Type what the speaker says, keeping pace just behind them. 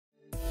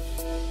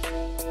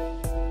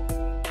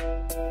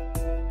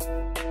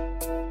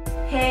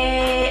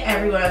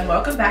everyone,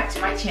 welcome back to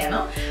my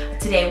channel.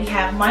 Today we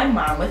have my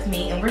mom with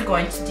me and we're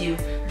going to do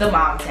the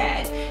mom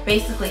tag.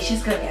 Basically,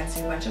 she's going to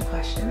answer a bunch of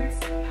questions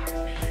about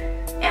me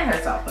and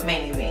herself, but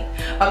mainly me.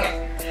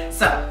 Okay,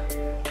 so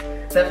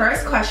the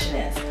first question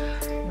is,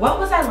 what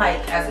was I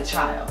like as a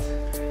child?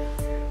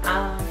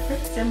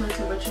 Pretty similar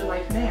to what you're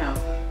like now.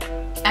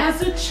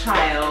 As a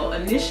child,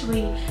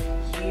 initially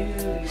you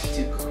used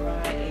to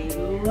cry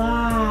a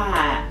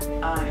lot.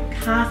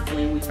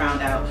 Constantly we found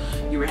out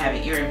you were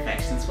having ear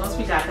infections. Once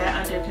we got that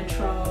under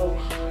control,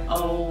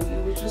 oh, you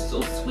were just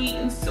so sweet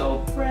and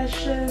so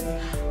precious.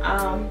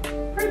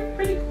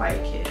 Pretty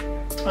quiet kid.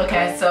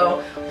 Okay,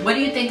 so what do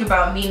you think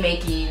about me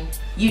making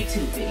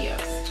YouTube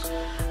videos?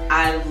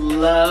 I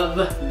love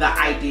the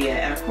idea,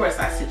 and of course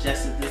I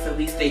suggested this at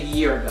least a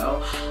year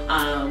ago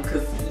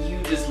because you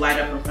just light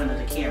up in front of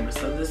the camera,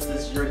 so this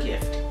is your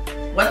gift.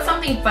 What's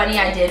something funny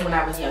I did when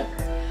I was younger?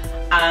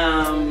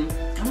 I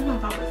don't know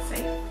if I would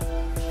say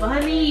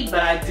funny,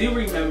 but I do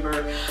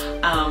remember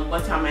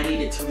one time I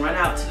needed to run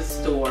out to the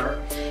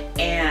store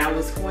and I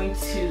was going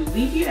to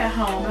leave you at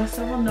home. I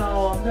said, well,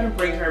 no, I'm gonna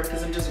bring her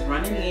because I'm just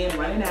running in,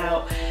 running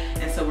out.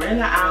 And so we're in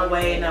the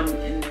aisleway and I'm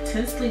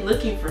intensely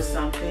looking for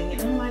something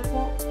and I'm like,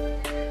 well,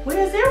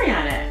 where's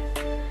Ariana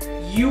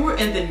at? You were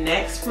in the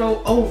next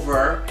row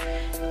over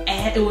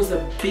and it was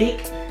a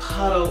big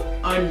puddle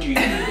under you.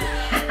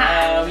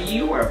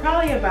 You were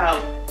probably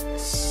about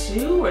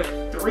 2 or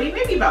 3,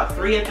 maybe about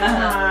 3 at the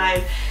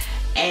time.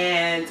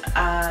 And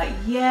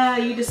yeah,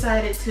 you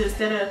decided to,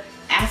 instead of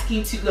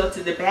asking to go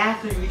to the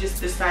bathroom, you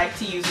just decided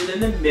to use it in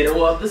the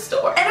middle of the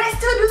store. And I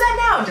still do that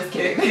now, I'm just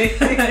kidding.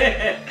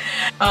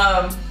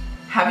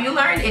 Have you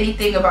learned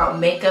anything about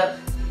makeup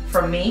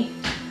from me?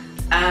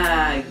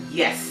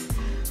 Yes.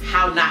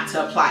 How not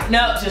to apply.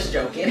 No, just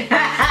joking.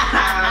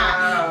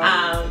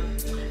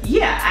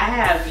 Yeah, I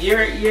have.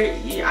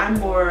 I'm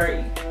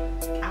more,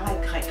 I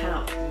like kind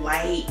of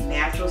light,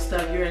 natural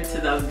stuff. You're into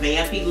the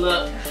vampy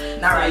look.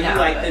 Not right now. You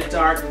like the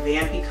dark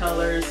vampy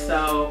colors.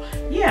 So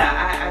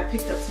yeah, I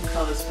picked up some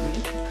colors from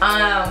you.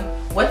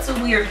 What's a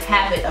weird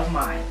habit of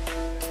mine?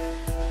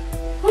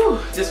 Whew,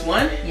 just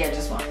one? Yeah,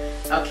 just one.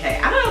 Okay,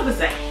 I don't know if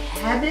it's a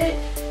habit,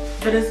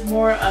 but it's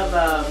more of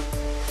a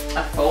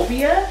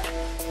phobia.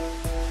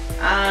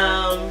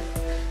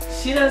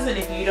 She doesn't,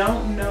 if you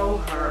don't know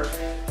her,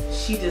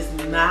 she does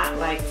not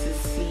like to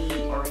see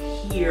or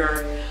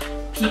hear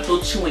people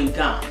chewing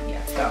gum.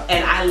 Yeah, gum.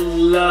 And I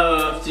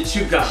love to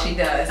chew gum. She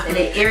does, and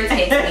it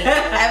irritates me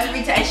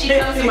every time. She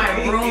comes to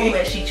my room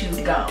and she chews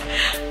gum.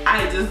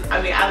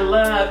 I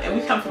love, and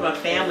we come from a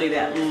family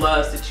that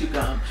loves to chew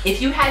gum.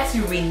 If you had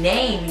to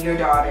rename your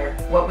daughter,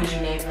 what would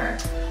you name her?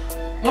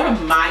 One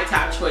of my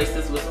top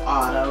choices was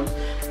Autumn.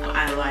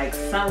 I like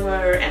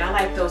Summer, and I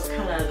like those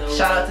kind of those.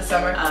 Shout out to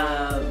Summer.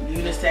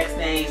 Unisex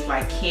names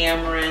like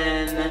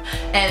Cameron.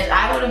 And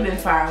I would have been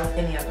fine with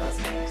any of those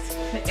names.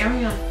 But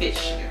Ariana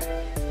fits you.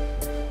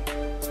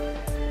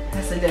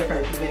 That's a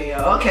different video.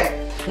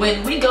 Okay.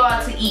 When we go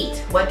out to eat,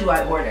 what do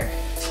I order?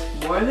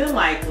 More than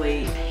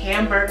likely,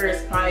 hamburger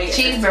is probably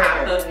cheeseburger.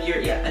 At the top of your,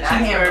 a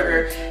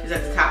cheeseburger is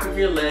at the top of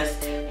your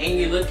list, and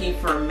you're looking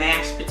for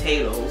mashed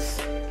potatoes.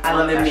 I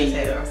love mashed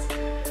potatoes.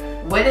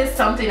 What is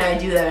something I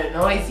do that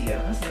annoys you?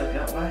 This is a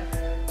good one.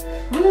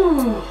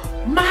 Ooh,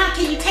 Ma,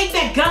 can you take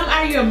that gum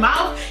out of your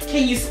mouth?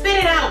 Can you spit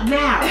it out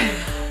now?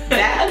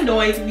 That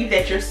annoys me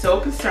that you're so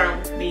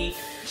concerned with me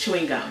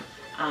chewing gum.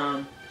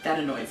 That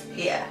annoys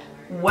me. Yeah.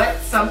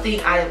 What's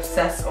something I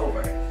obsess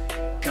over?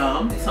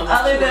 Gum.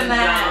 Other than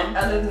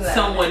that.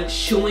 Someone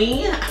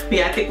chewing. I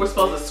mean, I think we're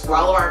supposed to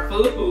swallow our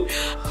food.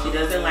 She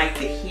doesn't like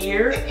to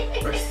hear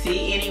or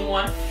see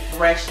anyone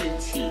brushing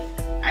teeth.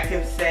 I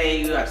can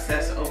say you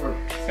obsess over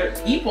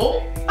certain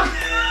people.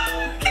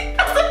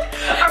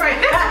 Alright.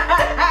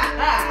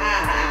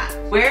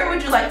 Where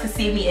would you like to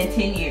see me in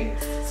 10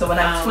 years? So when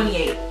I'm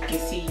 28. I can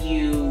see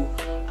you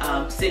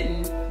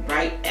sitting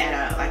right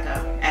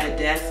at a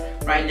desk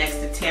right next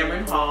to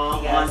Tamron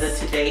Hall. Yes. On the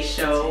Today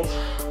Show,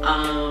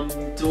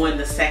 doing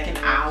the 2nd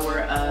hour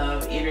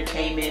of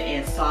entertainment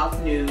and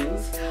soft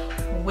news.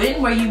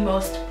 When were you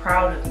most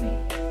proud of me?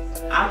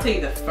 I'll tell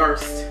you the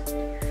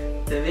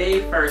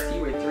very first. You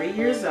were 3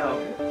 years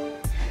old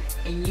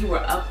and you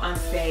were up on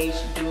stage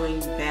doing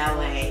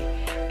ballet,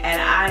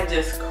 and I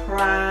just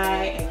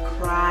cried and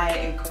cried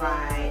and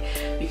cried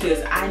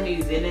because I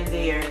knew then and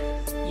there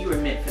you were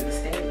meant for the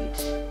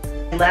stage.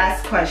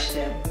 Last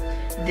question.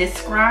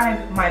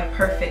 Describe my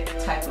perfect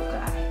type of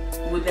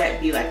guy. Would that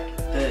be like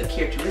the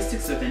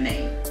characteristics or the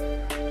name?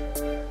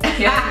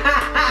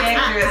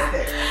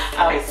 Characteristics. I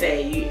always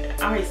say you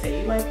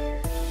like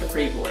the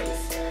pretty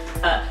boys.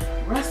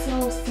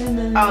 Russell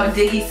Simmons. Oh,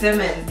 Diggy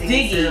Simmons.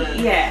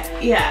 Diggy,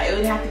 yeah. It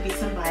would have to be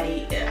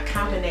somebody, a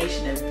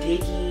combination of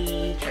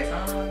Diggy, Trey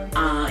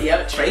Songz.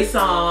 Yep, Trey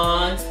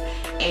Songz,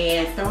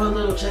 and throw a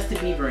little Justin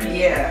Bieber in.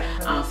 Yeah.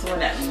 Someone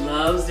that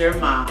loves their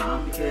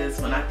mom, because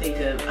when I think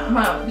of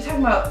Mom, we're talking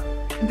about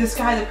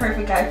describe the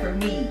perfect guy for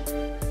me.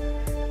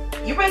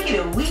 You're making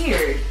it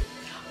weird.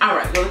 All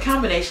right. Well, the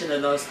combination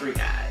of those 3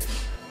 guys.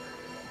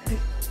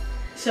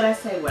 Should I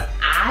say what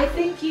I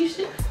think you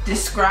should?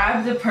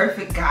 Describe the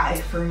perfect guy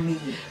for me.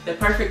 The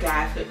perfect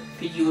guy for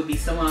you would be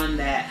someone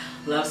that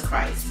loves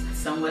Christ,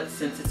 somewhat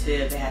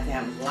sensitive. They have to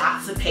have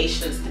lots of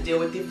patience to deal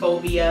with your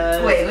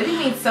phobias. Wait, what do you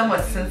mean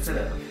somewhat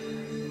sensitive?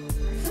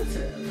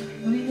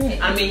 Sensitive. What do you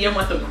mean? I mean, you don't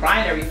want them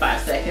crying every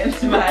 5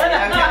 seconds.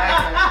 Right,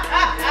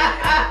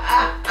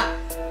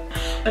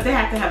 But they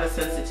have to have a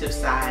sensitive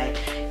side.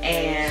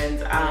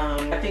 And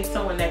I think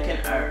someone that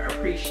can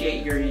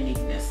appreciate your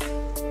uniqueness.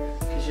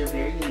 Because you're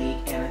very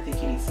unique, and I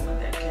think you need someone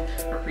that can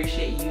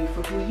appreciate you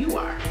for who you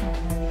are.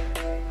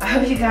 I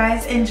hope you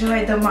guys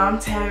enjoyed the mom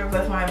tag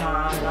with my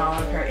mom and all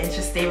of her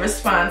interesting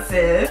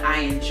responses. I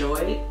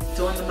enjoyed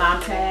doing the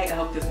mom tag. I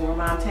hope there's more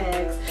mom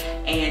tags.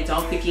 And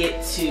don't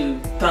forget to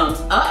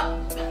thumbs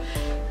up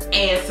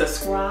and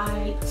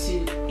subscribe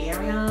to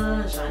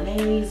Ariane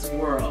Janae's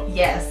World.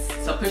 Yes.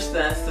 So push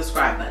the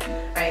subscribe button.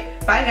 Alright,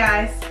 bye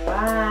guys.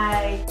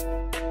 Bye.